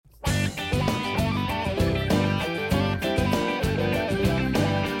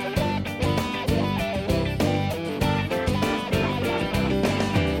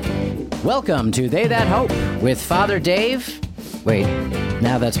Welcome to They That Hope with Father Dave. Wait,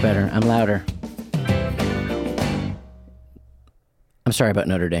 now that's better. I'm louder. I'm sorry about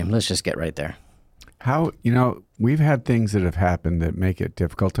Notre Dame. Let's just get right there. We've had things that have happened that make it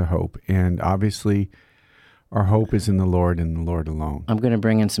difficult to hope. And obviously, our hope is in the Lord and the Lord alone. I'm going to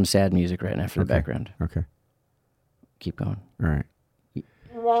bring in some sad music right now for the background. Okay. Keep going. All right.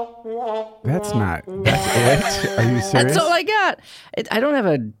 That's it? Are you serious? That's all I got. I don't have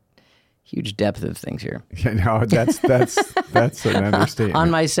a huge depth of things here. Yeah, no, that's an understatement.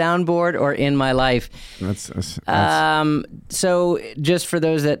 On my soundboard or in my life. So just for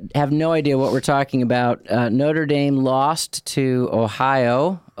those that have no idea what we're talking about, Notre Dame lost to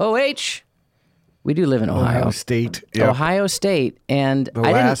Ohio. OH. We do live in Ohio. Ohio State. Yep. Ohio State. And the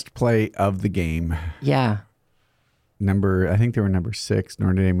last play of the game. Yeah. I think they were number 6.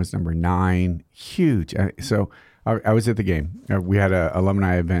 Notre Dame was number 9. Huge. So I was at the game. We had an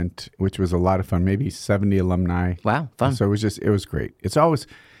alumni event, which was a lot of fun. Maybe 70 alumni. Wow, fun. So it was great. It's always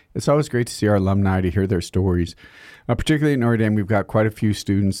great to see our alumni, to hear their stories. Particularly at Notre Dame, we've got quite a few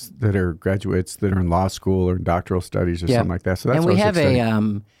students that are graduates that are in law school or in doctoral studies or something like that. So that's and we have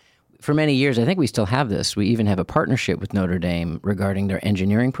exciting. For many years, I think we still have this. We even have a partnership with Notre Dame regarding their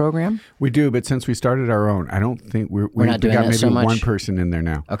engineering program. We do, but since we started our own, I don't think we're not doing got that maybe so much. One person in there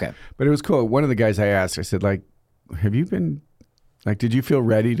now. Okay. But it was cool. One of the guys I asked, I said, have you been, did you feel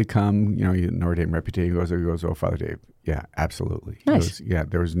ready to come? Notre Dame reputation. He goes, oh, Father Dave. Yeah, absolutely. Nice.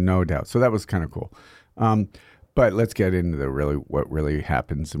 There was no doubt. So that was kind of cool. But let's get into what really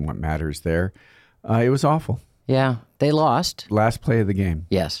happens and what matters there. It was awful. Yeah, they lost. Last play of the game.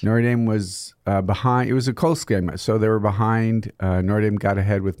 Yes. Notre Dame was behind. It was a close game. So they were behind. Notre Dame got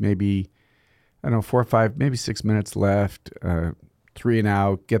ahead with maybe, 4 or 5, maybe 6 minutes left. 3 and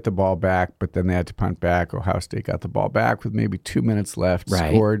out, get the ball back, but then they had to punt back. Ohio State got the ball back with maybe 2 minutes left.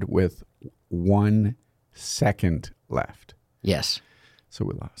 Right. Scored with 1 second left. Yes. So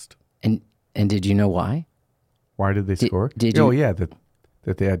we lost. And did you know why? Why did they score? Did you? Oh, yeah,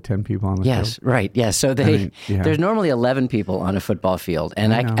 that they had 10 people on the field. Yes, right. Yes. So there's normally 11 people on a football field.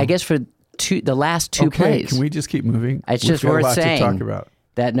 And I guess for the last two plays. Can we just keep moving? It's just worth saying to talk about.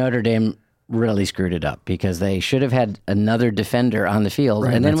 That Notre Dame really screwed it up because they should have had another defender on the field.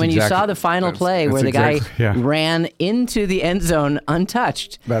 Right, and then when you saw the final play where the guy ran into the end zone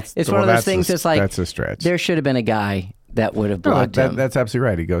untouched, it's one of those things that's like, that's a stretch. There should have been a guy that would have blocked him. That's absolutely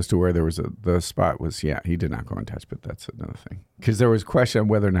right. He goes to where there was the spot was, he did not go and touch, but that's another thing. Because there was a question on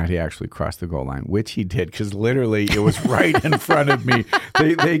whether or not he actually crossed the goal line, which he did, because literally it was right in front of me.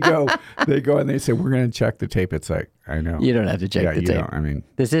 They go and they say, we're going to check the tape. It's like, I know. You don't have to check the tape.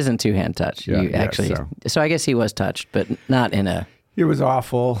 This isn't two-hand touch. So I guess he was touched, but not in a... It was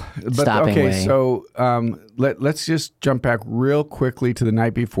awful. But stopping way. So let's just jump back real quickly to the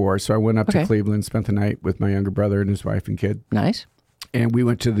night before. So I went up to Cleveland, spent the night with my younger brother and his wife and kid. Nice. And we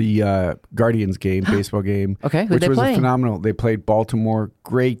went to the Guardians game, baseball game. Okay, which was phenomenal. They played Baltimore.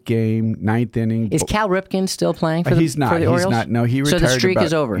 Great game, 9th inning. Is Cal Ripken still playing for the He's not. Orioles? He's not. No, he retired. So the streak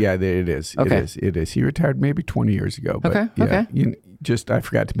is over? Yeah, it is. Okay. It is. He retired maybe 20 years ago. But okay. I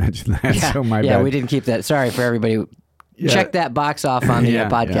forgot to mention that. So my bad. Yeah, we didn't keep that. Sorry for everybody. Yeah. Check that box off on the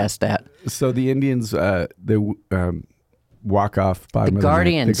podcast stat. So the Indians, walk off bottom of the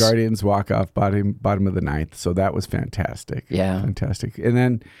ninth. The Guardians walk off bottom of the ninth. So that was fantastic. Yeah. Fantastic. And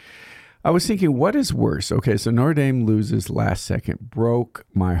then I was thinking, what is worse? Okay, so Notre Dame loses last second. Broke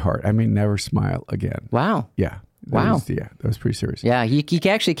my heart. Never smile again. Wow. Yeah. That was pretty serious. Yeah, he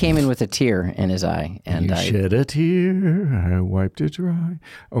actually came in with a tear in his eye. And I shed a tear, I wiped it dry.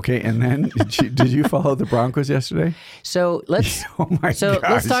 Okay, and then did you follow the Broncos yesterday? So let's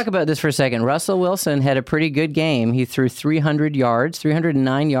talk about this for a second. Russell Wilson had a pretty good game. He threw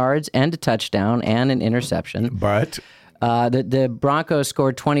 309 yards, and a touchdown and an interception. But the Broncos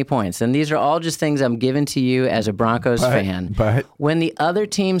scored 20 points. And these are all just things I'm giving to you as a Broncos fan. But when the other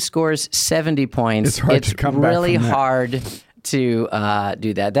team scores 70 points, it's really hard to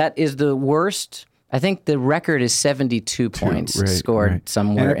do that. That is the worst. I think the record is 72 points scored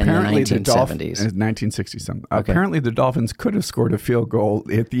somewhere in the 1970s. 1960-something. Okay. Apparently the Dolphins could have scored a field goal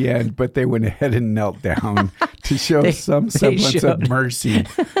at the end, but they went ahead and knelt down to show some semblance of mercy.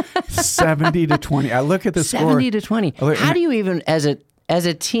 70-20. I look at the score. 70-20. How do you even, as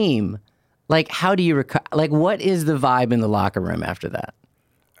a team, how do you what is the vibe in the locker room after that?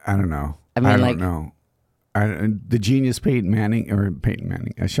 I don't know. I don't know. The genius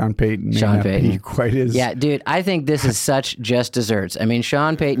Sean Payton may not be quite as... Yeah, dude, I think this is such just desserts.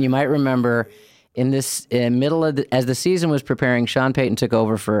 Sean Payton, you might remember in this middle of as the season was preparing, Sean Payton took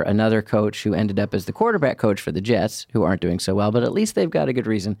over for another coach who ended up as the quarterback coach for the Jets, who aren't doing so well, but at least they've got a good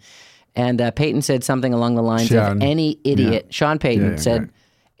reason. And Peyton said something along the lines of any idiot. Yeah. Sean Payton said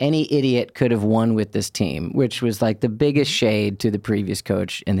any idiot could have won with this team, which was like the biggest shade to the previous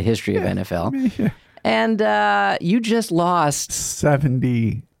coach in the history of NFL. Yeah. And you just lost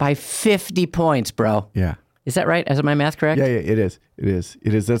 70 by 50 points, bro. Yeah. Is that right? Is my math correct? Yeah, it is. It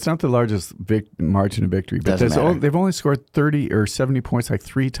is. That's not the largest margin of victory, but they've only scored 30 or 70 points like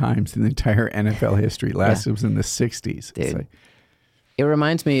 3 times in the entire NFL history. Last it was in the 60s. Dude. It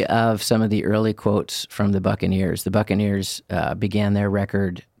reminds me of some of the early quotes from the Buccaneers. The Buccaneers began their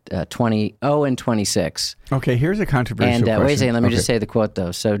record 0-26. Okay, here's a controversial question. Wait a second, let me just say the quote,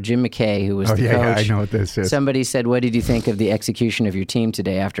 though. So Jim McKay, who was the coach, I know what this is. Somebody said, what did you think of the execution of your team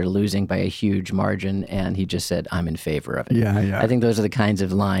today after losing by a huge margin? And he just said, I'm in favor of it. Yeah. I think those are the kinds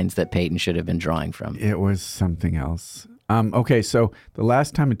of lines that Peyton should have been drawing from. It was something else. Okay, so the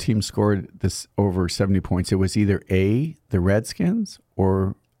last time a team scored this over 70 points, it was either A, the Redskins,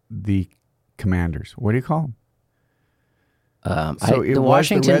 or the Commanders. What do you call them? The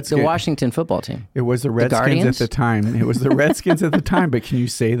Washington football team. It was the Redskins at the time. It was the Redskins at the time, but can you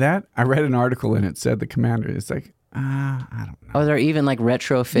say that? I read an article and it said the Commanders. It's like, I don't know. Oh, they're even like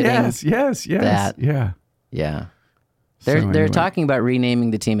retrofitting. Yes. That. Yeah. They're talking about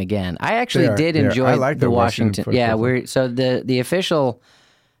renaming the team again. I actually did enjoy the Washington. The official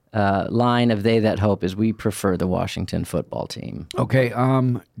line of They That Hope is we prefer the Washington football team. Okay.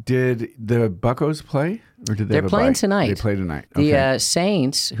 Did the Buccos play? Or did They're playing tonight. They play tonight. Okay. The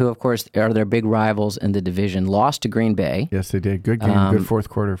Saints, who of course are their big rivals in the division, lost to Green Bay. Yes, they did. Good game. Good fourth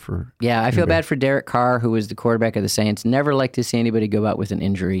quarter for. Yeah, I feel bad for Derek Carr, who was the quarterback of the Saints. Never like to see anybody go out with an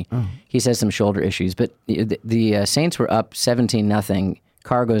injury. Oh. He's had some shoulder issues, but the Saints were up 17-0.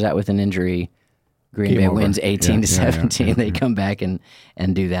 Carr goes out with an injury. Green Bay wins 18-17. Yeah. They come back and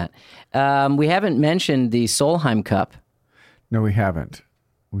do that. We haven't mentioned the Solheim Cup. No, we haven't.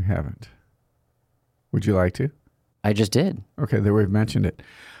 Would you like to? I just did. Okay, there we've mentioned it.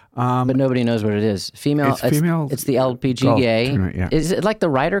 But nobody knows what it is. It's the LPGA. Yeah. Is it like the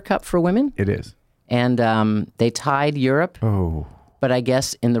Ryder Cup for women? It is. And they tied Europe. Oh. But I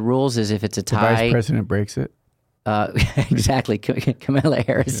guess in the rules is if it's a tie. The vice president breaks it. Exactly. Kamala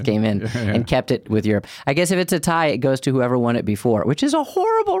Harris came in and kept it with Europe. I guess if it's a tie, it goes to whoever won it before, which is a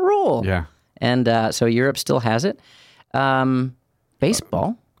horrible rule. Yeah. And so Europe still has it.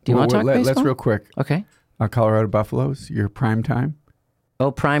 Baseball. Do you want to talk baseball? Let's real quick. Okay. Colorado Buffaloes, your prime time.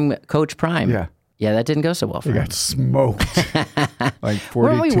 Oh, Coach Prime. Yeah. Yeah, that didn't go so well for him. They got smoked. Like 42.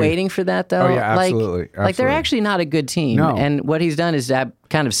 Weren't we waiting for that, though? Oh, yeah, absolutely. Like they're actually not a good team. No. And what he's done is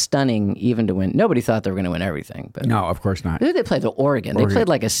kind of stunning even to win. Nobody thought they were going to win everything. But no, of course not. Who did they play? The Oregon. They played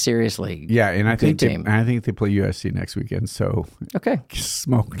like a seriously and I think team. I think they play USC next weekend. So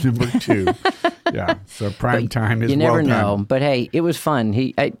smoke number 2. Yeah. So prime time is you never know. But hey, it was fun.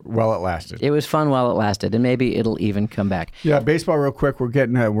 While it lasted. It was fun while it lasted, and maybe it'll even come back. Yeah, baseball real quick.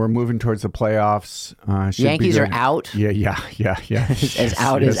 We're moving towards the playoffs. Yankees are out. Yeah. As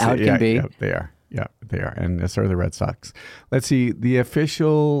out as out can be. Yeah, they are. Yeah, they are. And so are the Red Sox. Let's see. The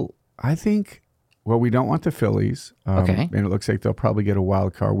official, I think, we don't want the Phillies. Okay. And it looks like they'll probably get a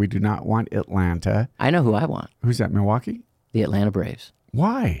wild card. We do not want Atlanta. I know who I want. Who's that, Milwaukee? The Atlanta Braves.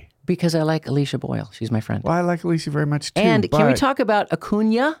 Why? Because I like Alicia Boyle. She's my friend. Well, I like Alicia very much, too. And can we talk about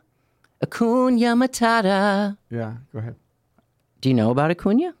Acuna? Acuna Matata. Yeah, go ahead. Do you know about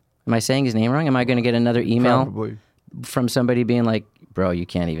Acuna? Am I saying his name wrong? Am I going to get another email Probably. From somebody being like, bro, you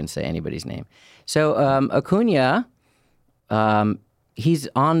can't even say anybody's name. So Acuna, he's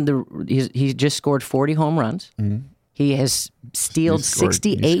just scored 40 home runs. Mm-hmm. He has stealed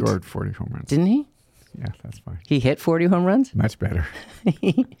 68. He scored 40 home runs. Didn't he? Yeah, that's fine. He hit 40 home runs? Much better.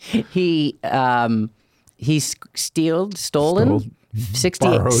 He's stolen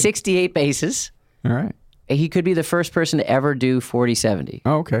 68 bases. All right. He could be the first person to ever do 40-70.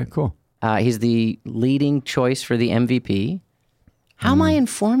 Oh, okay, cool. He's the leading choice for the MVP. How am I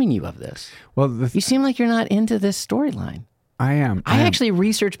informing you of this? Well, you seem like you're not into this storyline. I am. I actually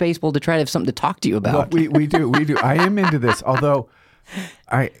research baseball to try to have something to talk to you about. Well, we do. I am into this, although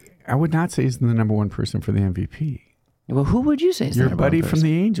I would not say he's the number one person for the MVP. Well, who would you say is the number one person? Your buddy from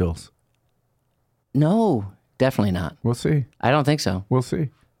the Angels. No, definitely not. We'll see. I don't think so. We'll see.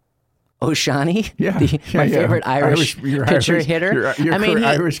 Oshani, my favorite Irish pitcher hitter.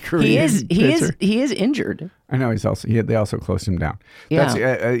 Irish Korean pitcher. He is injured. I know he's also. They also closed him down. Yeah.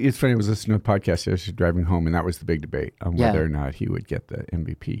 It's funny. I was listening to a podcast yesterday, driving home, and that was the big debate on whether or not he would get the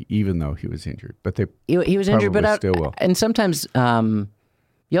MVP, even though he was injured. But he was injured, but still will. And sometimes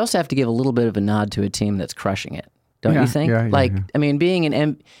you also have to give a little bit of a nod to a team that's crushing it, don't you think? Yeah, I mean, being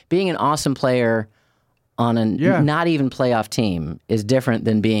an awesome player on a not even playoff team is different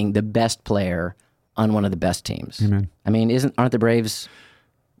than being the best player on one of the best teams. Amen. I mean, aren't the Braves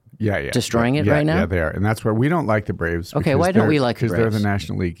destroying it right now? Yeah, they are. And that's where we don't like the Braves. Okay, why don't we like the Braves? Because they're the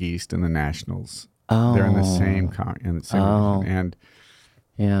National League East and the Nationals. Oh. They're in the same division. And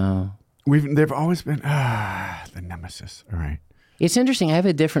yeah. They've always been the nemesis. All right. It's interesting. I have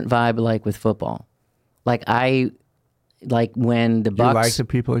a different vibe like with football. Like when the Bucs. You like the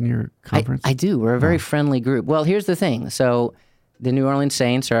people in your conference? I do. We're a very friendly group. Well, here's the thing. So the New Orleans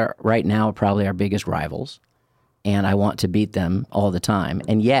Saints are right now probably our biggest rivals, and I want to beat them all the time.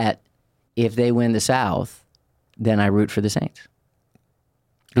 And yet, if they win the South, then I root for the Saints.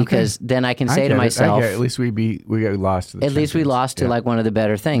 Because then I can say to myself, at least we got lost to the At least we lost to like one of the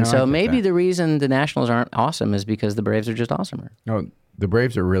better things. No, so maybe the reason the Nationals aren't awesome is because the Braves are just awesomer. No, the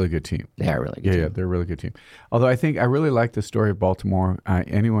Braves are a really good team. They are a really good team. Yeah, they're a really good team. Although I really like the story of Baltimore.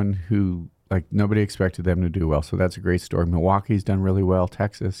 Anyone who, nobody expected them to do well. So that's a great story. Milwaukee's done really well.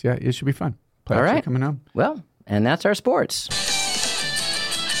 Texas. Yeah, it should be fun. Playoffs are coming up. Well, and that's our sports.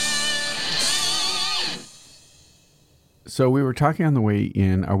 So we were talking on the way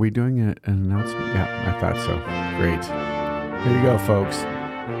in. Are we doing an announcement? Yeah, I thought so. Great. Here you go, folks.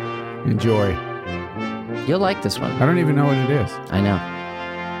 Enjoy. You'll like this one. I don't even know what it is. I know.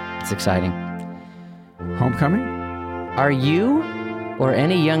 It's exciting. Homecoming? Are you or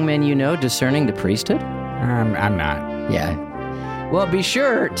any young men you know discerning the priesthood? I'm not. Yeah. Well, be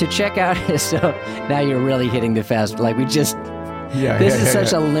sure to check out. So now you're really hitting the fast. This is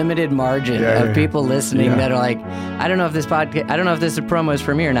such a limited margin of people listening that are like, I don't know if this promo is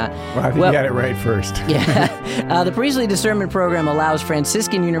for me or not. Well, I think you got it right first. The Priestly Discernment Program allows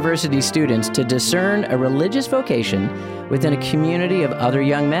Franciscan University students to discern a religious vocation within a community of other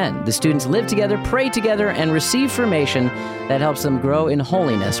young men. The students live together, pray together, and receive formation that helps them grow in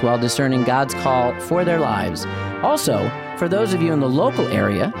holiness while discerning God's call for their lives. Also, for those of you in the local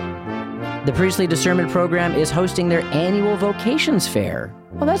area, the Priestly Discernment Program is hosting their annual Vocations Fair.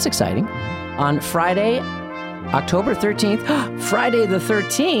 Well, that's exciting. On Friday, October 13th. Friday the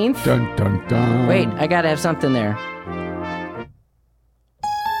 13th. Dun, dun, dun. Wait, I got to have something there.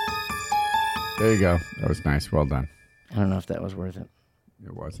 There you go. That was nice. Well done. I don't know if that was worth it.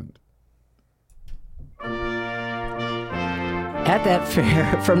 It wasn't. At that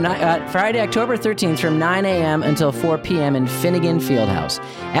fair, from Friday, October 13th, from 9 a.m. until 4 p.m. in Finnegan Fieldhouse.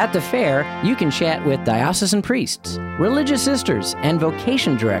 At the fair, you can chat with diocesan priests, religious sisters, and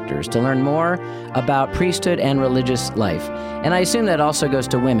vocation directors to learn more about priesthood and religious life. And I assume that also goes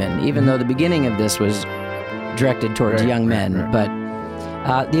to women, even though the beginning of this was directed towards young men. But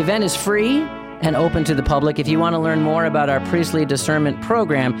the event is free and open to the public. If you want to learn more about our Priestly Discernment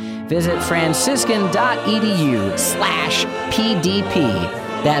Program, visit franciscan.edu/PDP.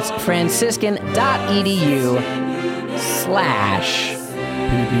 That's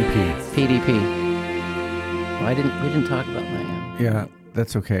franciscan.edu/PDP. Well, we didn't talk about that yet. Yeah,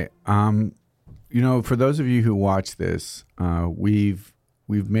 that's okay. For those of you who watch this, we've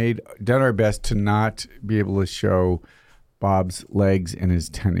done our best to not be able to show Bob's legs and his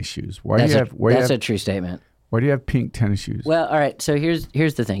tennis shoes. That's a true statement. Why do you have pink tennis shoes? Well, all right. So here's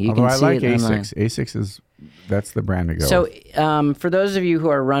the thing. I like Asics. Asics that's the brand to go. So for those of you who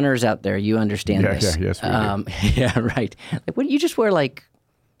are runners out there, you understand this. Yeah, yes, we do. Yeah, right. What do you just wear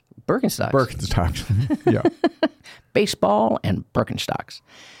Birkenstocks? Birkenstocks. Yeah. Baseball and Birkenstocks.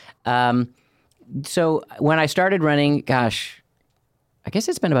 So when I started running, gosh, I guess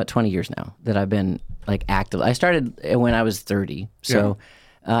it's been about 20 years now that I've been active. I started when I was 30. So,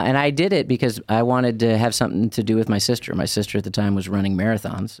 and I did it because I wanted to have something to do with my sister. My sister at the time was running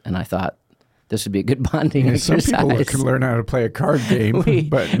marathons, and I thought this would be a good bonding exercise. Some people can learn how to play a card game,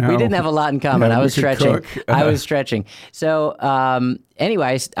 but no. We didn't have a lot in common. I was stretching. I was stretching. So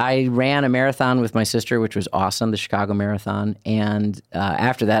anyways, I ran a marathon with my sister, which was awesome, the Chicago Marathon. And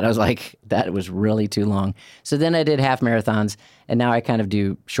after that, I was like, that was really too long. So then I did half marathons, and now I kind of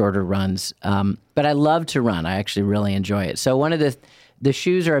do shorter runs. But I love to run. I actually really enjoy it. So one of the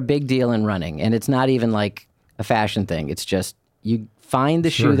shoes are a big deal in running, and it's not even like a fashion thing. It's just you find the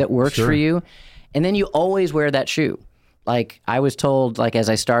shoe that works for you, and then you always wear that shoe. Like I was told, as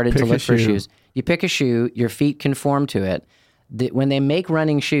I started to look for shoes, you pick a shoe, your feet conform to it. When they make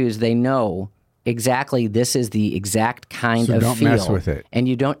running shoes, they know exactly this is the exact kind of feel. So don't mess with it. And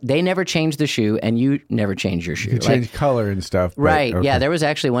they never change the shoe, and you never change your shoe. You change color and stuff. Right. Okay. Yeah, there was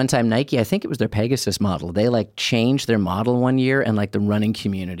actually one time Nike, I think it was their Pegasus model. They changed their model one year, and the running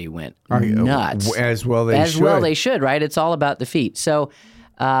community went nuts. As well they should, right? It's all about the feet. So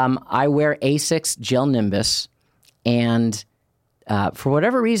I wear Asics Gel Nimbus, and for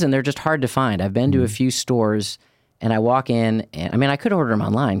whatever reason, they're just hard to find. I've been to a few stores, and I walk in, and I mean, I could order them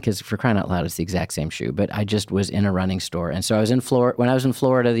online because for crying out loud, it's the exact same shoe. But I just was in a running store, and so I was in Florida. When I was in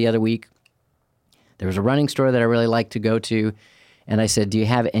Florida the other week, there was a running store that I really like to go to, and I said, "Do you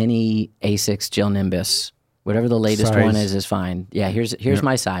have any Asics Gel Nimbus? Whatever the latest one is fine. Yeah, here's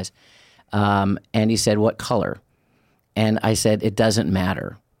my size." And he said, "What color?" And I said, "It doesn't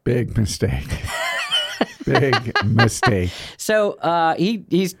matter." Big mistake. Big mistake. So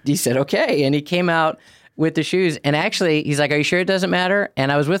he said, "Okay," and he came out with the shoes. And actually, he's like, "Are you sure it doesn't matter?"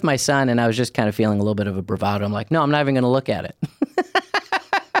 And I was with my son, and I was just kind of feeling a little bit of a bravado. I'm like, "No, I'm not even going to look at it."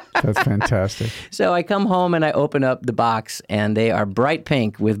 That's fantastic. So I come home and I open up the box, and they are bright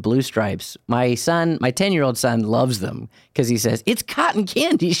pink with blue stripes. My son, my 10-year-old son, loves them because he says, "It's cotton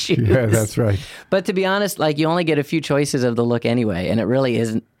candy shoes." Yeah, that's right. But to be honest, like, you only get a few choices of the look anyway, and it really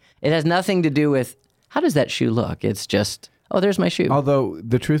isn't. It has nothing to do with how does that shoe look. It's just, oh, there's my shoe. Although,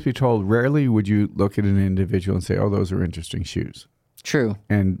 the truth be told, rarely would you look at an individual and say, "Oh, those are interesting shoes." True.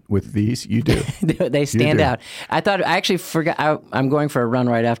 And with these, you do. They stand out. I actually forgot. I'm going for a run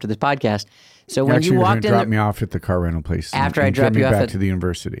right after this podcast. So when you walked in, drop me off at the car rental place after I drop you off back to the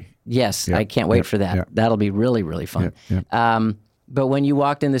university. Yes, yep. I can't wait for that. Yep. That'll be really, really fun. Yep. But when you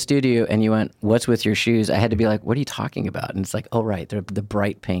walked in the studio and you went, "What's with your shoes?" I had to be like, "What are you talking about?" And it's like, "Oh, right, they're the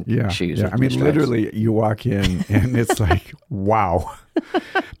bright pink shoes." Yeah. I mean, literally, you walk in and it's like, wow.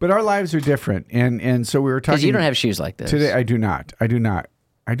 But our lives are different, and so we were talking. Because you don't have shoes like this today. I do not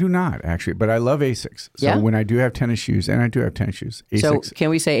actually, but I love Asics. So when I do have tennis shoes, and I do have tennis shoes, Asics. So can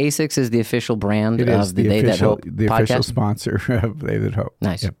we say Asics is the official brand of the They That Hope podcast? The official sponsor of They That Hope.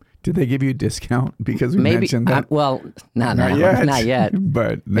 Nice. Yep. Did they give you a discount because we mentioned that? Not yet. Not yet.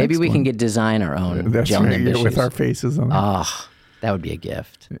 But maybe we can design our own gel Nimbus with our faces on it. Oh, that would be a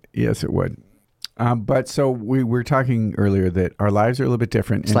gift. Yes, it would. But so we were talking earlier that our lives are a little bit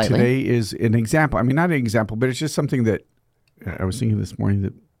different. And Slightly. Today is an example. I mean, not an example, but it's just something that I was thinking this morning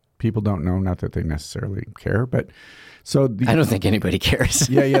that people don't know, not that they necessarily care, but so I don't think anybody cares.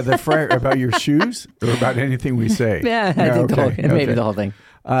 Yeah. The friar about your shoes or about anything we say. Yeah, I think maybe the whole thing.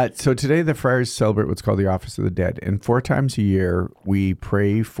 So today the friars celebrate what's called the Office of the Dead. And 4 times a year, we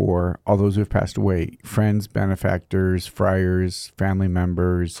pray for all those who have passed away, friends, benefactors, friars, family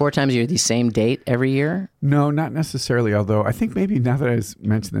members. 4 times a year, the same date every year? No, not necessarily. Although I think maybe now that I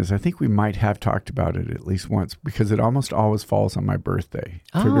mentioned this, I think we might have talked about it at least once because it almost always falls on my birthday,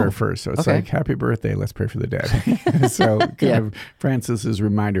 February 1st. So it's like, happy birthday, let's pray for the dead. So kind of Francis's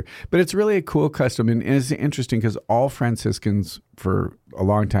reminder. But it's really a cool custom. And it's interesting because all Franciscans for a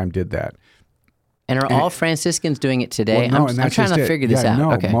long time did that. And are all Franciscans doing it today? Well, no, I'm trying to figure this out.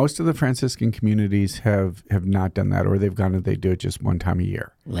 No, most of the Franciscan communities have not done that, or they've gone and they do it just one time a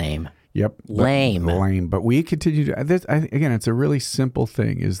year. Lame. Yep. Lame. But we continue to, again, it's a really simple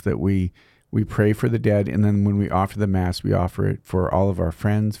thing, is that we pray for the dead, and then when we offer the Mass, we offer it for all of our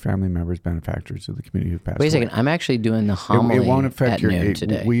friends, family members, benefactors of the community who've passed away. Wait a second. I'm actually doing the homily it won't affect at noon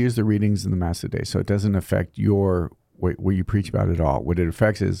today. We use the readings in the Mass today, so it doesn't affect what you preach about at all. What it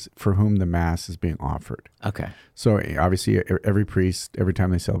affects is for whom the Mass is being offered. Okay. So obviously, every priest, every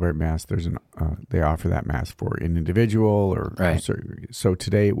time they celebrate Mass, they offer that Mass for an individual or right. So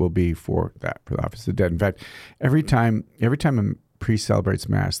today it will be for the Office of the Dead. In fact, every time a priest celebrates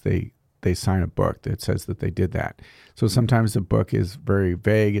Mass, they sign a book that says that they did that. So sometimes the book is very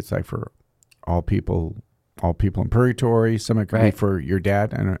vague. It's like for all people in purgatory. Some it could be for your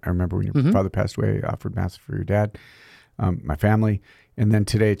dad. And I remember when your father passed away, I offered Mass for your dad. My family, and then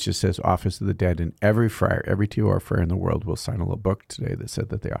today it just says Office of the Dead, and every TOR friar in the world will sign a little book today that said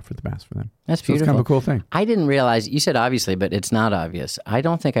that they offered the Mass for them. That's beautiful. It's kind of a cool thing. I didn't realize, you said obviously, but it's not obvious. I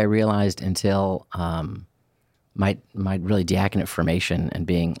don't think I realized until my really diaconate formation and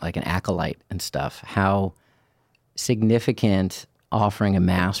being like an acolyte and stuff, how significant offering a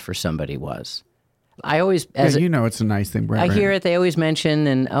Mass for somebody was. I always, it's a nice thing. I hear it. They always mention,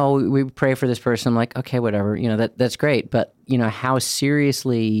 and we pray for this person. I'm like, okay, whatever. That's great. But how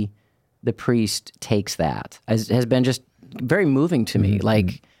seriously the priest takes that has been just very moving to me.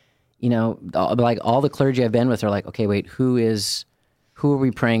 Like, like all the clergy I've been with are like, okay, wait, who are we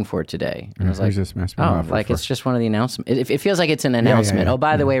praying for today? And I was like, it's just one of the announcements. It feels like it's an announcement. Yeah. Oh,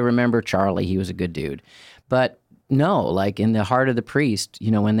 by the way, remember Charlie? He was a good dude. But no, like in the heart of the priest,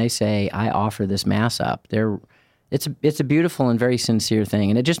 when they say, I offer this Mass up, it's a beautiful and very sincere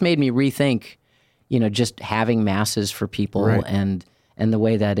thing. And it just made me rethink, just having Masses for people and the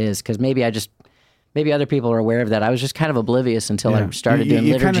way that is. Because maybe I just Maybe other people are aware of that. I was just kind of oblivious until I started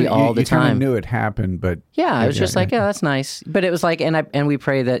doing liturgy all the time. You kind of knew it happened, but... Yeah, I was just like, that's nice. But it was like, and we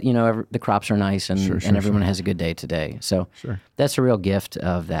pray that, the crops are nice and everyone has a good day today. So that's a real gift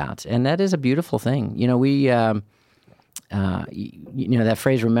of that. And that is a beautiful thing. We, that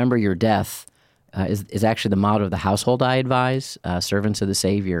phrase, remember your death, is actually the motto of the household I advise, servants of the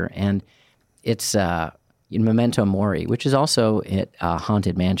Savior. And it's... Memento Mori, which is also at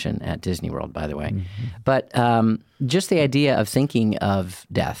Haunted Mansion at Disney World, by the way. Mm-hmm. But just the idea of thinking of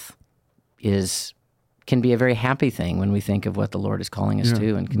death can be a very happy thing when we think of what the Lord is calling us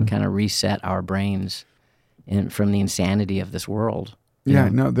to, and can kind of reset our brains from the insanity of this world. Yeah,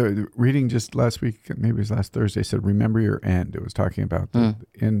 the reading just last week, maybe it was last Thursday, said, remember your end. It was talking about,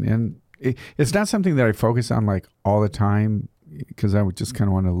 it's not something that I focus on like all the time, because I would just kind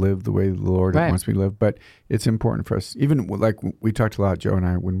of want to live the way the Lord wants me to live. But it's important for us. Even like we talked a lot, Joe and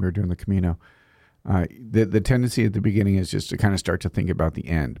I, when we were doing the Camino, the tendency at the beginning is just to kind of start to think about the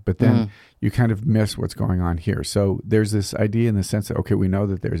end. But then you kind of miss what's going on here. So there's this idea in the sense that, okay, we know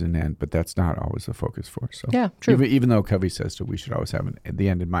that there's an end, but that's not always the focus for us. So yeah, true. Even though Covey says so, we should always have the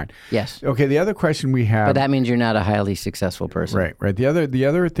end in mind. Yes. Okay, the other question we have... But that means you're not a highly successful person. Right. The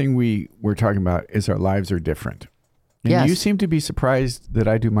other thing we're talking about is our lives are different. And you seem to be surprised that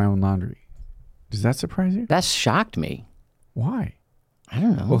I do my own laundry. Does that surprise you? That shocked me. Why? I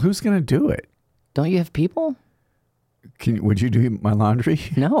don't know. Well, who's going to do it? Don't you have people? Would you do my laundry?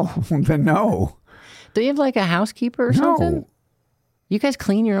 No. Then no. Do you have like a housekeeper or something? You guys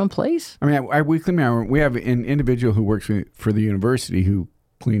clean your own place? I mean, we clean my own. We have an individual who works for the university who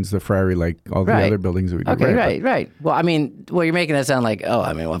cleans the friary like all the other buildings that we do. Okay, right. Well, I mean, you're making that sound like,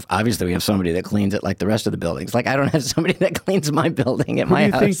 obviously we have somebody that cleans it like the rest of the buildings. Like I don't have somebody that cleans my building at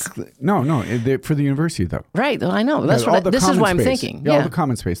my house. No, for the university though. Right, well, I know. That's this is what I'm thinking. Yeah, all the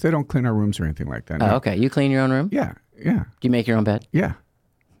common space. They don't clean our rooms or anything like that. No. Oh, okay. You clean your own room? Yeah. Do you make your own bed? Yeah.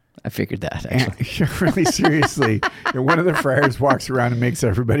 I figured that, actually. Really, seriously. One of the friars walks around and makes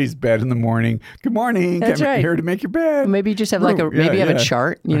everybody's bed in the morning. Good morning. That's right. Here to make your bed. Well, maybe you just have have a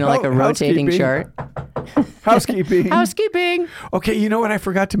chart, like a rotating chart. Housekeeping. Okay, you know what I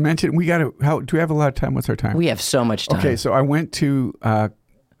forgot to mention? Do we have a lot of time? What's our time? We have so much time. Okay, so I went to...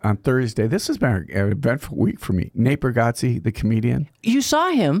 on Thursday, this has been an eventful week for me. Nate Bargatze, the comedian. You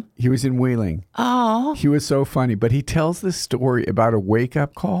saw him? He was in Wheeling. Oh. He was so funny. But he tells this story about a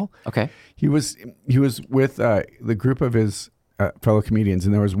wake-up call. Okay. He was with the group of his fellow comedians,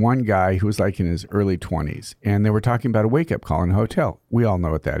 and there was one guy who was like in his early 20s, and they were talking about a wake-up call in a hotel. We all know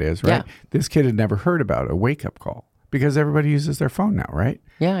what that is, right? Yeah. This kid had never heard about a wake-up call. Because everybody uses their phone now, right?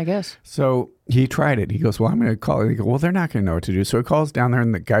 Yeah, I guess. So he tried it. He goes, well, I'm going to call it. He goes, well, they're not going to know what to do. So he calls down there,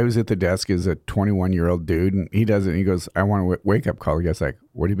 and the guy who's at the desk is a 21-year-old dude, and he does it. And he goes, I want a wake-up call. He goes, like,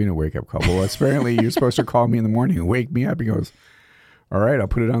 what do you mean a wake-up call? Well, apparently you're supposed to call me in the morning and wake me up. He goes, all right, I'll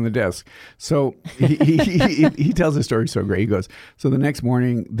put it on the desk. So he tells the story so great. He goes, so the next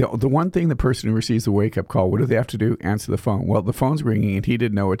morning, the one thing the person who receives the wake-up call, what do they have to do? Answer the phone. Well, the phone's ringing, and he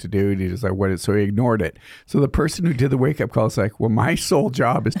didn't know what to do. And he just like, so he ignored it. So the person who did the wake-up call is like, well, my sole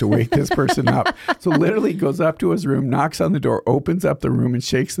job is to wake this person up. So literally goes up to his room, knocks on the door, opens up the room, and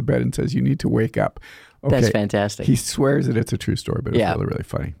shakes the bed and says, you need to wake up. Okay. That's fantastic. He swears that it's a true story, but it's really, really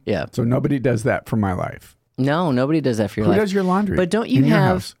funny. Yeah. So nobody does that for my life. No, nobody does that for your life. Who does your laundry? But don't you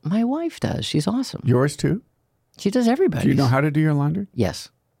have... My wife does. She's awesome. Yours too? She does everybody's. Do you know how to do your laundry?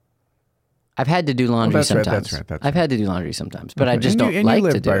 Yes. I've had to do laundry sometimes. That's right. I've had to do laundry sometimes, but I just don't like to do it. And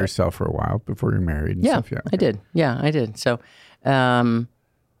you lived by yourself for a while before you're married and stuff. Yeah, I did. Yeah, I did. So,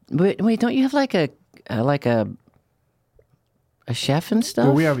 wait, don't you have like a chef and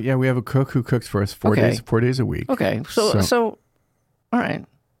stuff? Well, we have a cook who cooks for us 4 days a week. Okay, so all right.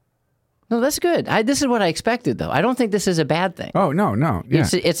 No, that's good. This is what I expected, though. I don't think this is a bad thing. Oh, no. Yeah.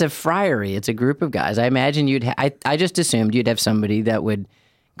 It's a friary. It's a group of guys. I imagine I just assumed you'd have somebody that would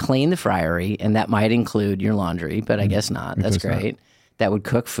clean the friary, and that might include your laundry, but I guess not. That's great. That would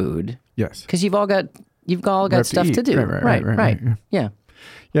cook food. Yes. Because you've all got stuff to do. Right. Yeah.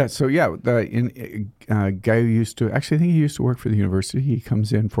 Yeah, so the guy who used to, actually I think he used to work for the university. He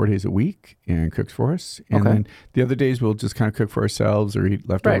comes in 4 days a week and cooks for us. And then the other days we'll just kind of cook for ourselves or eat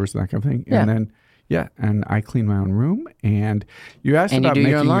leftovers and that kind of thing. And then, and I clean my own room. And you asked about making... And you do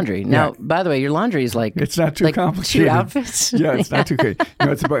your own laundry. Now, by the way, your laundry is like... It's not too complicated. 2 outfits? Yeah, it's not too good.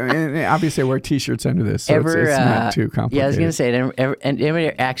 It's about, and obviously I wear T-shirts under this, so it's not too complicated. Yeah, I was going to say, and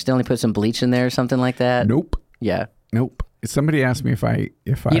anybody accidentally put some bleach in there or something like that? Nope. Yeah. Nope. Somebody asked me if I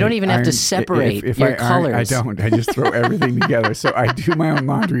you don't even have to separate your colors. I don't. I just throw everything together. So I do my own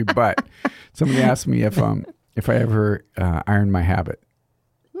laundry. But somebody asked me if I ever iron my habit.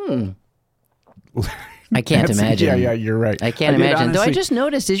 I can't imagine. Yeah, you're right. I can't imagine. Honestly, though I just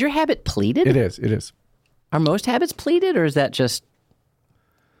noticed, is your habit pleated? It is. Are most habits pleated, or is that just...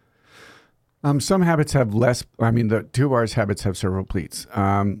 Some habits have less. I mean, the 2 bars habits have several pleats.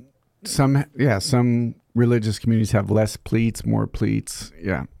 Some religious communities have less pleats, more pleats.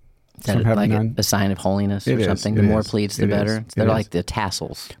 Yeah. Is that like a sign of holiness or something? The more pleats, the better. They're like the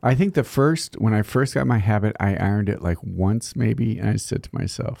tassels. I think when I first got my habit, I ironed it like once maybe, and I said to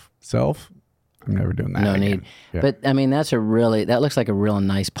myself, I'm never doing that. No again. need. Yeah. But I mean, that looks like a real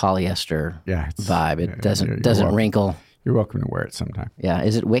nice polyester vibe. It doesn't wrinkle. You're welcome to wear it sometime. Yeah.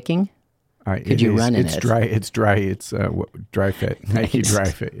 Is it wicking? Could you run in it? It's dry. It's dry fit. Nike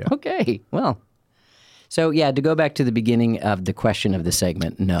dry fit. Yeah. Okay. Well. So, yeah, to go back to the beginning of the question of the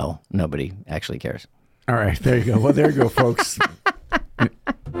segment, no, nobody actually cares. All right, there you go. Well, there you go, folks.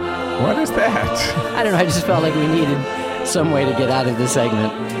 What is that? I don't know. I just felt like we needed some way to get out of the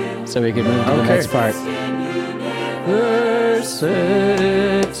segment so we could move to the next part.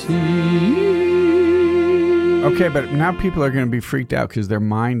 Okay, but now people are going to be freaked out because their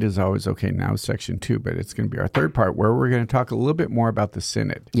mind is always, now section 2, but it's going to be our third part where we're going to talk a little bit more about the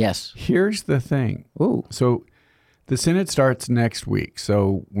Synod. Yes. Here's the thing. Ooh. So the Synod starts next week.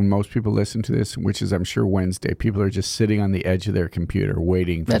 So when most people listen to this, which is I'm sure Wednesday, people are just sitting on the edge of their computer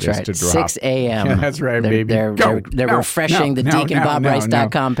waiting for this to drop. 6 a.m. Yeah, that's right, baby. They're refreshing the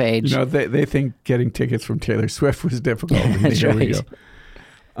DeaconBobRice.com page. They think getting tickets from Taylor Swift was difficult. That's right. We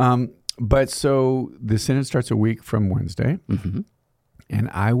go. But so the Synod starts a week from Wednesday, and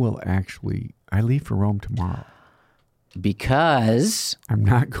I leave for Rome tomorrow. Because? I'm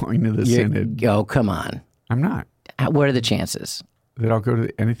not going to the Synod. Oh, come on. I'm not. What are the chances? That I'll go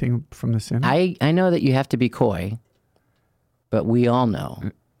to anything from the Synod? I know that you have to be coy, but we all know.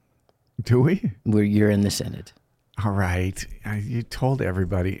 Do we? You're in the Synod. All right. You told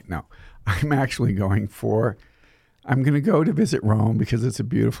everybody. No, I'm actually going I'm going to go to visit Rome because it's a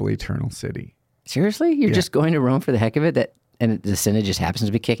beautiful eternal city. Seriously? You're just going to Rome for the heck of it? And the Synod just happens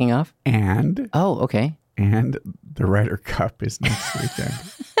to be kicking off? Oh, okay. And the Ryder Cup is next weekend.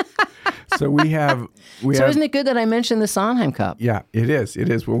 So So isn't it good that I mentioned the Sondheim Cup? Yeah, it is. It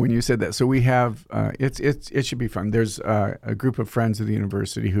is. Well, when you said that. So we have, it should be fun. There's a group of friends at the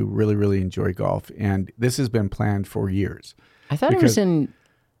university who really, really enjoy golf. And this has been planned for years. I thought it was in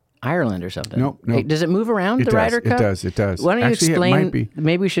Ireland or something. No. Hey, does it move around, the Ryder Cup? It does. Why don't you explain?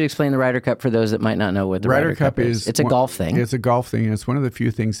 Maybe we should explain the Ryder Cup for those that might not know what the Ryder Cup is. It's a golf thing. It's a golf thing, and it's one of the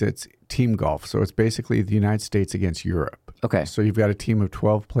few things that's team golf. So it's basically the United States against Europe. Okay. So you've got a team of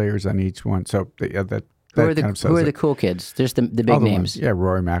 12 players on each one. So who are the cool kids? There's the big names. Yeah,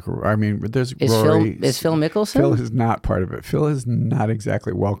 Rory McIlroy. I mean, there's Rory. Is Phil Mickelson? Phil is not part of it. Phil is not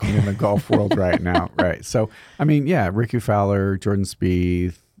exactly welcome in the golf world right now. Right. So, I mean, Ricky Fowler, Jordan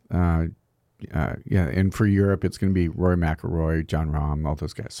Spieth, and for Europe, it's going to be Rory McIlroy, John Rahm, all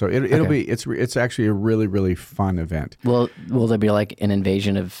those guys. So it'll be it's actually a really, really fun event. Will there be like an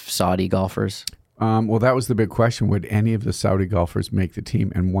invasion of Saudi golfers? Well, that was the big question. Would any of the Saudi golfers make the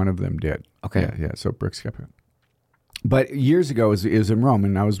team? And one of them did. Okay. Yeah. So Brooks kept it. But years ago, it was in Rome,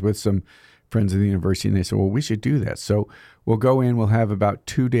 and I was with some friends of the university, and they said, well, we should do that. So we'll go in. We'll have about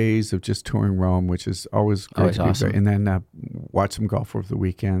 2 days of just touring Rome, which is always great. Always awesome. And then watch some golf over the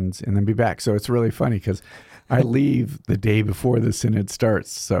weekends and then be back. So it's really funny because I leave the day before the Synod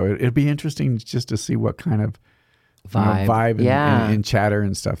starts. So it'd be interesting just to see what kind of vibe and chatter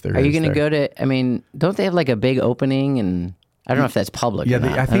and stuff there is. Are you going to go to, I mean, don't they have like a big opening? And I don't know if that's public or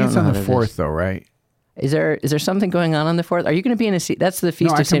not. I think it's on the 4th though, right? Is there something going on the 4th? Are you going to be in a seat? That's the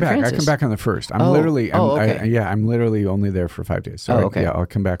Feast of St. Francis. I come back on the 1st. I'm literally only there for 5 days. So I'll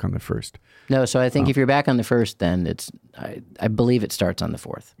come back on the 1st. No, so I think if you're back on the 1st, then I believe it starts on the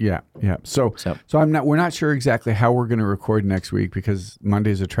 4th. Yeah. So we're not sure exactly how we're going to record next week because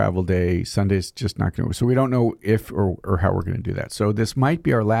Monday's a travel day. Sunday's just not going to. So we don't know if or how we're going to do that. So this might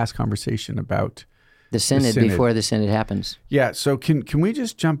be our last conversation about the Synod before the Synod happens. Yeah, so can we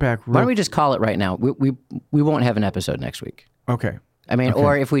just jump back? Why don't we just call it right now? We won't have an episode next week. Okay. I mean,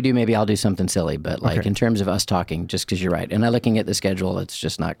 or if we do, maybe I'll do something silly. But in terms of us talking, just because you're right, and I'm looking at the schedule, it's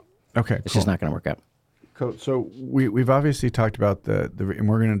just not. Okay. It's just not going to work out. Cool. So we've obviously talked about the and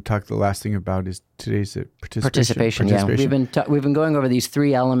we're going to talk. The last thing about is today's participation. Yeah, we've been going over these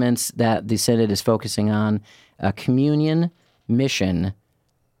 3 elements that the Synod is focusing on: communion, mission.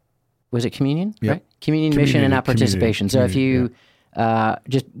 Was it communion? Yep. Right? Communion, mission, and not participation. So if you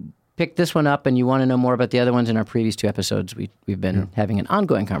just pick this one up and you want to know more about the other ones in our previous 2 episodes, we've been having an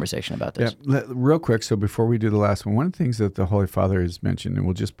ongoing conversation about this. Yeah. Real quick, so before we do the last one of the things that the Holy Father has mentioned, and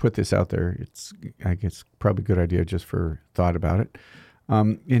we'll just put this out there, I guess probably a good idea just for thought about it.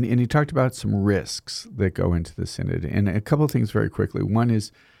 And he talked about some risks that go into the synod, and a couple of things very quickly. One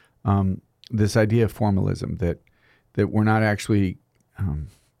is this idea of formalism, that we're not actually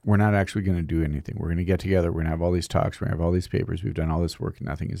going to do anything. We're going to get together. We're going to have all these talks. We're going to have all these papers. We've done all this work, and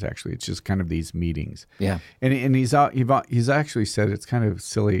nothing is actually. It's just kind of these meetings. Yeah. And he's actually said it's kind of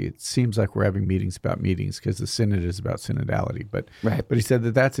silly. It seems like we're having meetings about meetings because the synod is about synodality. But he said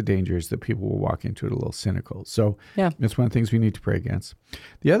that's a danger, is that people will walk into it a little cynical. So that's one of the things we need to pray against.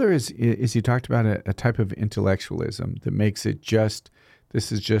 The other is he talked about a type of intellectualism that makes it just.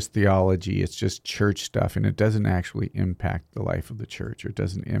 This is just theology. It's just church stuff, and it doesn't actually impact the life of the church, or it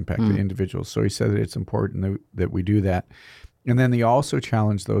doesn't impact the individuals. So he said that it's important that we do that. And then he also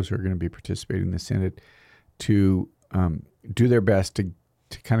challenged those who are going to be participating in the synod to do their best to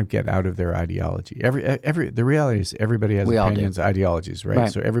kind of get out of their ideology. The reality is everybody has opinions, ideologies, right?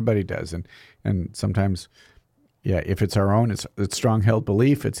 So everybody does, and sometimes. Yeah, if it's our own, it's strong-held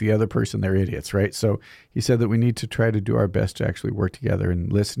belief. It's the other person, they're idiots, right? So he said that we need to try to do our best to actually work together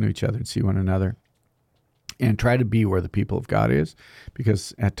and listen to each other and see one another and try to be where the people of God is,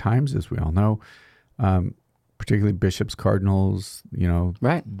 because at times, as we all know, particularly bishops, cardinals,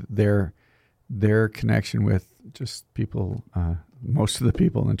 their connection with just people, most of the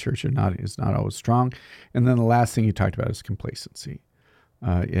people in the church is not always strong. And then the last thing he talked about is complacency.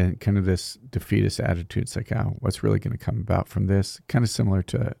 And kind of this defeatist attitude. It's like, what's really going to come about from this? Kind of similar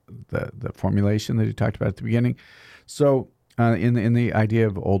to the formulation that he talked about at the beginning. So in the idea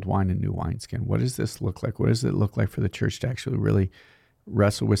of old wine and new wineskin, what does this look like? What does it look like for the church to actually really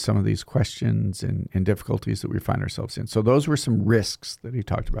wrestle with some of these questions and difficulties that we find ourselves in? So those were some risks that he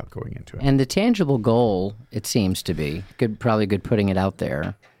talked about going into it. And the tangible goal, it seems to be, probably good putting it out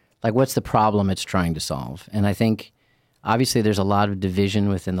there, like what's the problem it's trying to solve? And I think obviously there's a lot of division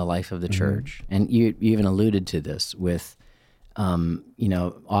within the life of the church. And you even alluded to this with,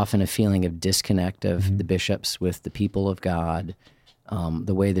 often a feeling of disconnect of the bishops with the people of God,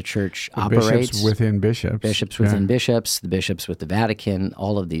 the way the church operates. Bishops within bishops. Bishops within bishops, the bishops with the Vatican,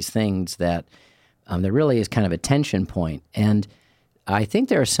 all of these things that there really is kind of a tension point. And I think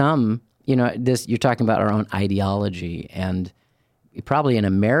there are some, you're talking about our own ideology, and probably an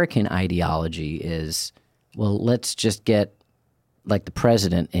American ideology is, well, let's just get like the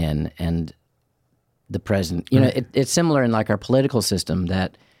president in, and the president, it's similar in like our political system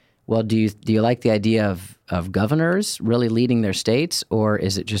that, well, do you like the idea of governors really leading their states, or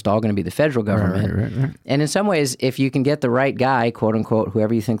is it just all going to be the federal government? Right. And in some ways, if you can get the right guy, quote unquote,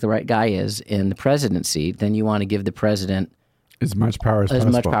 whoever you think the right guy is in the presidency, then you want to give the president as much power as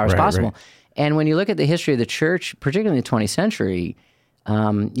possible. Right. And when you look at the history of the church, particularly in the 20th century,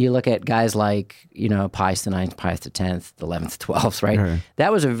 you look at guys like, Pius IX, Pius X, the 11th, 12th, right? Right?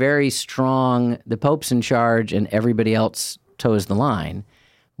 That was a very strong, the Pope's in charge and everybody else toes the line.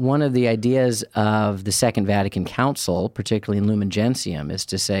 One of the ideas of the Second Vatican Council, particularly in Lumen Gentium, is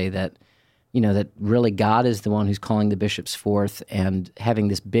to say that, that really God is the one who's calling the bishops forth and having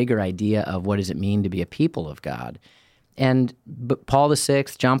this bigger idea of what does it mean to be a people of God. And Paul VI,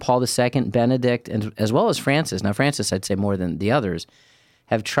 John Paul II, Benedict, and as well as Francis, now Francis I'd say more than the others,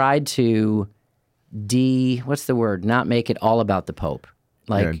 have tried to not make it all about the Pope.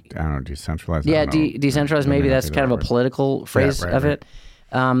 Like, I don't know, decentralize. Yeah, decentralize, maybe that's kind of a political phrase of it.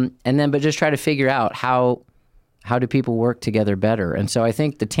 But just try to figure out how do people work together better. And so I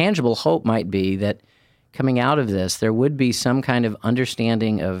think the tangible hope might be that coming out of this, there would be some kind of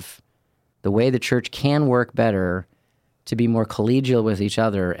understanding of the way the church can work better to be more collegial with each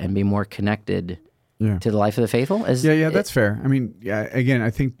other and be more connected to the life of the faithful? That's fair. I mean, again,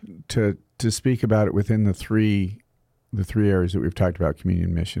 I think to speak about it within the three areas that we've talked about,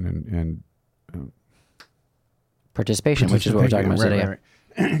 communion, mission, and participation, which is what we're talking about today. Right.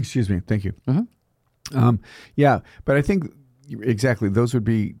 Excuse me. Thank you. Mm-hmm. But I think exactly those would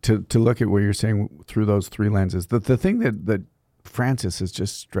be to look at what you're saying through those three lenses. The thing that Francis has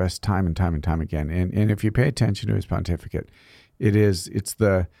just stressed time and time and time again, and if you pay attention to his pontificate, it's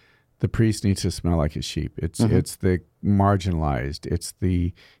the priest needs to smell like a sheep. It's the marginalized. It's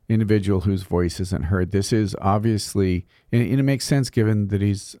the individual whose voice isn't heard. This is obviously, and it makes sense given that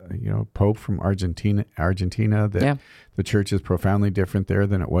he's Pope from Argentina. That the church is profoundly different there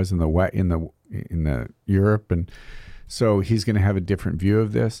than it was in the Europe, and so he's going to have a different view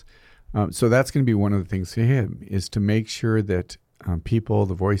of this. So that's going to be one of the things for him, is to make sure that people,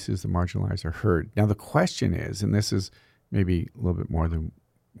 the voices, the marginalized, are heard. Now the question is, and this is maybe a little bit more than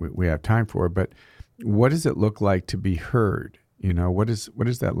we have time for, but what does it look like to be heard? What does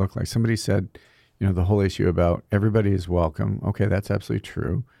that look like? Somebody said, the whole issue about everybody is welcome. Okay, that's absolutely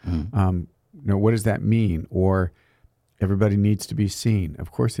true. Mm-hmm. What does that mean? Or everybody needs to be seen.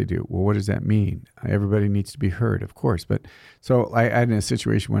 Of course they do. Well, what does that mean? Everybody needs to be heard, of course. But so I had a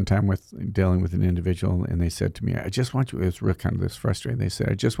situation one time with dealing with an individual, and they said to me, I just want you, it was real kind of this frustrating. They said,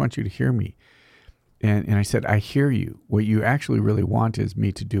 I just want you to hear me. And I said, I hear you. What you actually really want is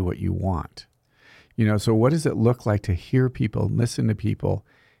me to do what you want. So what does it look like to hear people, listen to people,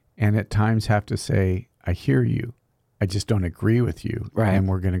 and at times have to say, I hear you. I just don't agree with you. Right. And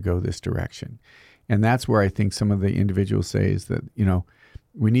we're going to go this direction. And that's where I think some of the individuals say is that,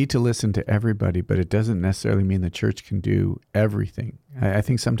 we need to listen to everybody, but it doesn't necessarily mean the church can do everything. I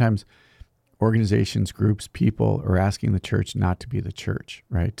think sometimes organizations, groups, people are asking the church not to be the church,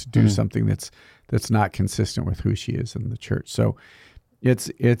 right? To do something that's not consistent with who she is in the church. So it's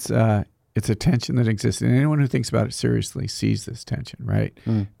a tension that exists. And anyone who thinks about it seriously sees this tension, right?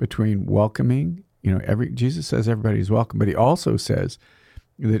 Between welcoming, Jesus says everybody's welcome, but he also says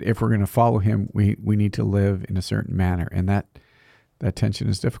that if we're going to follow him, we need to live in a certain manner. And that tension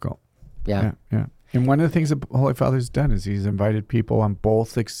is difficult. Yeah. And one of the things the Holy Father's done is he's invited people on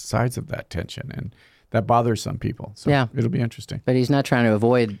both sides of that tension. And that bothers some people. So it'll be interesting. But he's not trying to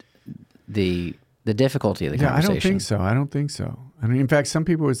avoid the difficulty of the conversation. I don't think so. I mean, in fact, some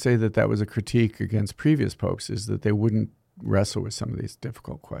people would say that was a critique against previous popes, is that they wouldn't wrestle with some of these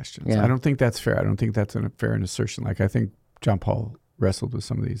difficult questions. Yeah. I don't think that's fair. I don't think that's a fair assertion. Like, I think John Paul wrestled with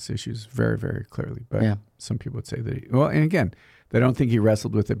some of these issues very, very clearly. But some people would say that and again, they don't think he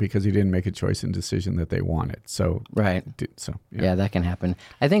wrestled with it because he didn't make a choice and decision that they wanted. So right. Yeah, that can happen.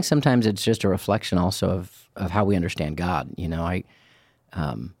 I think sometimes it's just a reflection also of how we understand God. I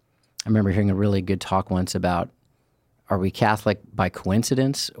remember hearing a really good talk once about, are we Catholic by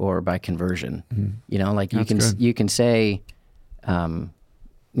coincidence or by conversion? Mm-hmm. You can say,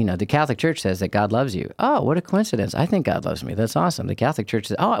 the Catholic Church says that God loves you. Oh, what a coincidence. I think God loves me. That's awesome. The Catholic Church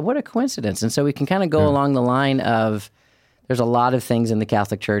says, oh, what a coincidence. And so we can kind of go along the line of, there's a lot of things in the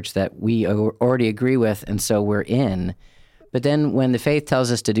Catholic Church that we already agree with, and so we're in. But then when the faith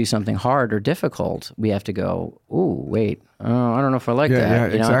tells us to do something hard or difficult, we have to go, ooh, wait, I don't know if I like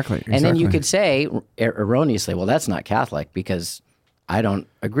that. Yeah, exactly. And then you could say erroneously, well, that's not Catholic because I don't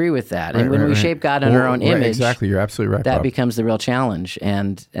agree with that. And when we shape God in our own image, exactly, you're absolutely right, that Bob. becomes the real challenge.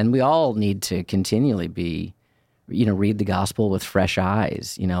 And we all need to continually be, read the gospel with fresh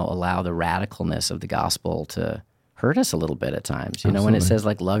eyes, allow the radicalness of the gospel to hurt us a little bit at times. When it says,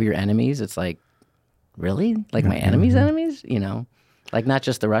 like, love your enemies, it's like, really? Like my enemies' enemies? Like not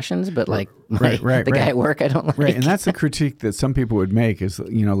just the Russians, but like the guy at work I don't like. Right, and that's the critique that some people would make is,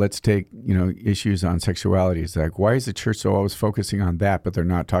 let's take, issues on sexuality. It's like, why is the church so always focusing on that, but they're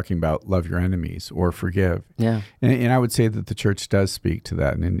not talking about love your enemies or forgive? Yeah. And I would say that the church does speak to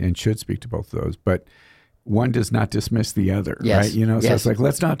that and should speak to both of those, but one does not dismiss the other, right? So it's like,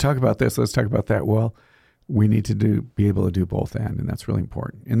 let's not talk about this, let's talk about that. Well, we need to be able to do both and that's really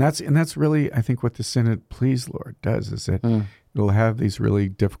important. And that's really, I think, what the Synod, please Lord, does, is that it'll have these really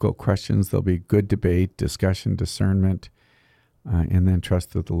difficult questions. There'll be good debate, discussion, discernment, and then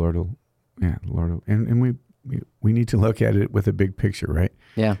trust that the Lord will, and we need to look at it with a big picture, right?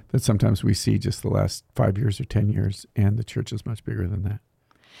 Yeah. That sometimes we see just the last 5 years or 10 years, and the church is much bigger than that.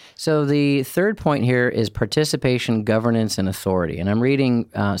 So the third point here is participation, governance, and authority. And I'm reading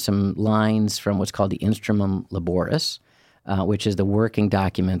some lines from what's called the Instrumum Laboris, which is the working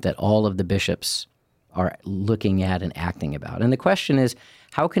document that all of the bishops are looking at and acting about. And the question is,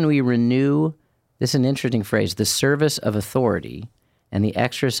 how can we renew, this is an interesting phrase, the service of authority and the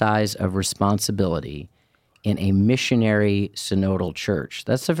exercise of responsibility in a missionary synodal church?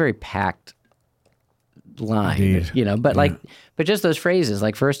 That's a very packed line, but just those phrases,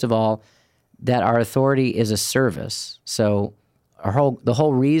 like, first of all, that our authority is a service. So the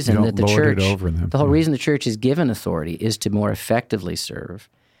whole reason that the church is given authority is to more effectively serve.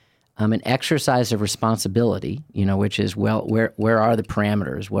 An exercise of responsibility, which is, well, where are the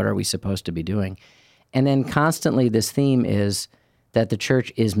parameters? What are we supposed to be doing? And then constantly this theme is that the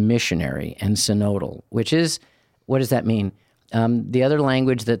church is missionary and synodal, which is, what does that mean? The other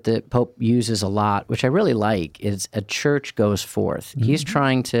language that the Pope uses a lot, which I really like, is a church goes forth. Mm-hmm. He's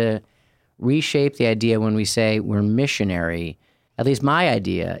trying to reshape the idea when we say we're missionary. At least my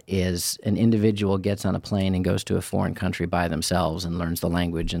idea is an individual gets on a plane and goes to a foreign country by themselves and learns the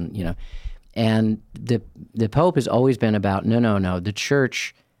language, and and the Pope has always been about no, the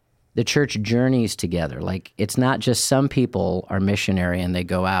church journeys together. Like, it's not just some people are missionary and they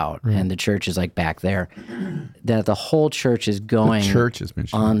go out and the church is like back there. That the whole church is going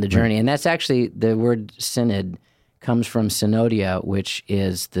on the journey. Right. And that's actually, the word synod comes from synodia, which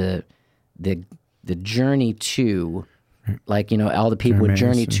is the journey to Like, all the people would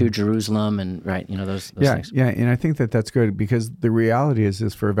journey to Jerusalem and, right, those things. Yeah, and I think that's good because the reality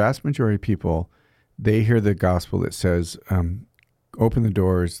is for a vast majority of people, they hear the gospel that says, open the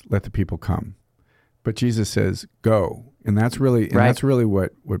doors, let the people come. But Jesus says, go. And that's really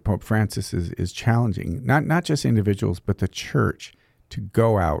what Pope Francis is challenging, not just individuals, but the church to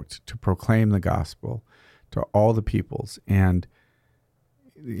go out, to proclaim the gospel to all the peoples. And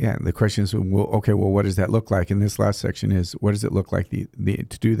the question is, what does that look like? And this last section is, what does it look like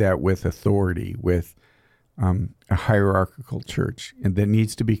to do that with authority, with a hierarchical church, and that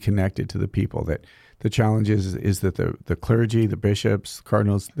needs to be connected to the people. That the challenge is that the clergy, the bishops,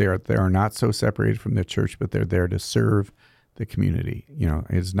 cardinals, they are not so separated from the church, but they're there to serve the community.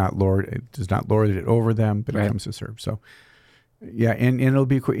 It does not lord it over them, but it comes to serve. So, and it'll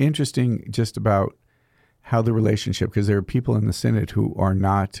be interesting just about how the relationship, because there are people in the Synod who are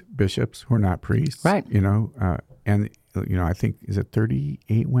not bishops, who are not priests, right? And I think, is it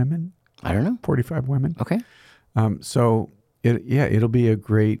 38 women? I don't know. 45 women. Okay. So it'll be a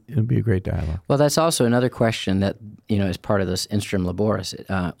great dialogue. Well, that's also another question that is part of this Instrum Laboris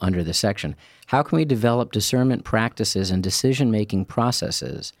under this section. How can we develop discernment practices and decision-making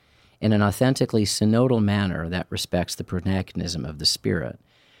processes in an authentically synodal manner that respects the protagonism of the Spirit?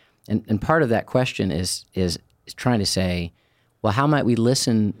 And part of that question is trying to say, well, how might we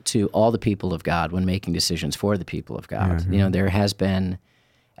listen to all the people of God when making decisions for the people of God? Yeah. There has been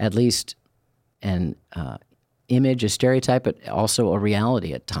at least an image, a stereotype, but also a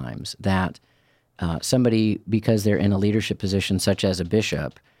reality at times that somebody, because they're in a leadership position such as a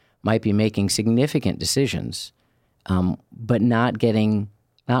bishop, might be making significant decisions, but not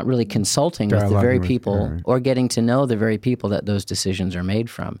really consulting with the very people or getting to know the very people that those decisions are made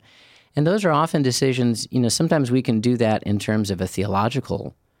from. And those are often decisions, sometimes we can do that in terms of a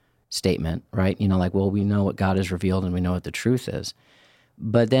theological statement, right? Like, well, we know what God has revealed and we know what the truth is.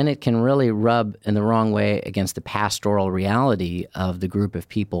 But then it can really rub in the wrong way against the pastoral reality of the group of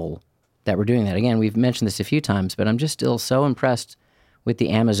people that were doing that. Again, we've mentioned this a few times, but I'm just still so impressed with the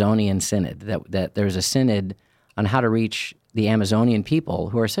Amazonian Synod, that there's a synod on how to reach the Amazonian people,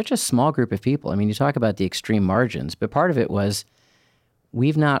 who are such a small group of people. I mean, you talk about the extreme margins, but part of it was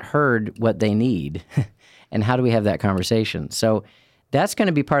we've not heard what they need, and how do we have that conversation? So that's going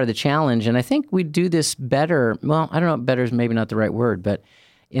to be part of the challenge, and I think we do this better. Well, I don't know, better is maybe not the right word, but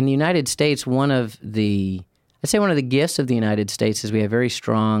in the United States, one of the gifts of the United States is we have very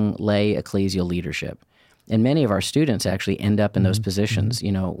strong lay ecclesial leadership, and many of our students actually end up in those positions.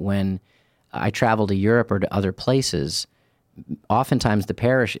 When I travel to Europe or to other places, oftentimes the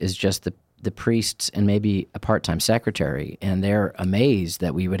parish is just the priests and maybe a part-time secretary, and they're amazed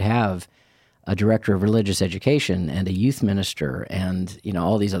that we would have a director of religious education and a youth minister and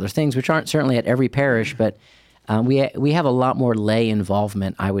all these other things, which aren't certainly at every parish, but we have a lot more lay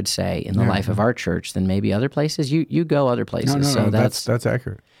involvement, I would say, in the life of our church than maybe other places. You go other places, no, that's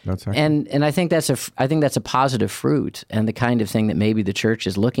accurate. That's accurate. And I think that's a positive fruit, and the kind of thing that maybe the church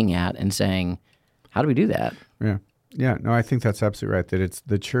is looking at and saying, how do we do that? Yeah, no, I think that's absolutely right. That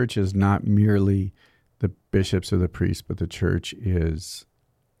the church is not merely the bishops or the priests, but the church is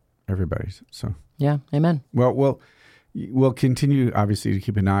everybody's. So yeah, amen. Well, we'll continue obviously to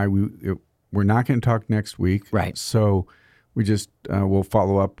keep an eye. We're not going to talk next week, right? So we just we'll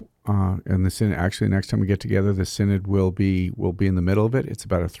follow up in the synod. Actually, next time we get together, the synod will be in the middle of it. It's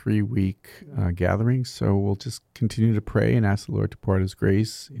about a 3-week gathering, so we'll just continue to pray and ask the Lord to pour out His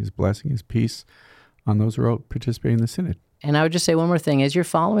grace, His blessing, His peace on those who are participating in the synod. And I would just say one more thing. As you're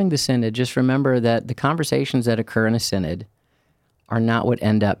following the synod, just remember that the conversations that occur in a synod are not what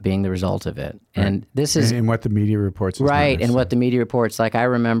end up being the result of it. Right. And this is... And what the media reports. Right, and what the media reports. Like I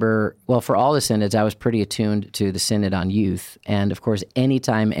remember, well, for all the synods, I was pretty attuned to the synod on youth. And of course,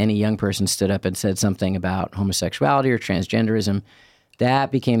 anytime any young person stood up and said something about homosexuality or transgenderism,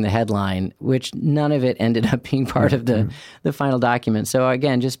 that became the headline, which none of it ended up being part of the final document. So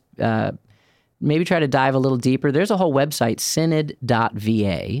again, just... maybe try to dive a little deeper. There's a whole website,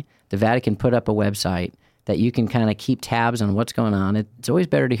 synod.va. The Vatican put up a website that you can kind of keep tabs on what's going on. It's always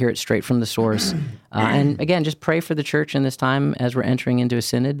better to hear it straight from the source. And again, just pray for the church in this time as we're entering into a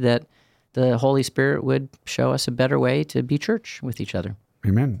synod that the Holy Spirit would show us a better way to be church with each other.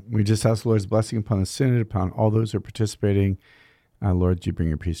 Amen. We just ask the Lord's blessing upon the synod, upon all those who are participating. Lord, you bring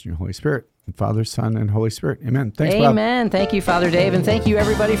your peace and your Holy Spirit. And Father, Son, and Holy Spirit. Amen. Thanks, Bob. Amen. Thank you, Father Dave. And thank you,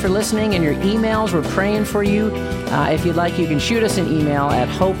 everybody, for listening and your emails. We're praying for you. If you'd like, you can shoot us an email at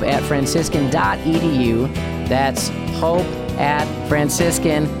hope@franciscan.edu. That's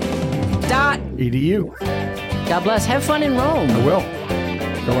hope@franciscan.edu. God bless. Have fun in Rome. I will.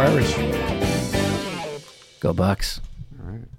 Go Irish. Go Bucks.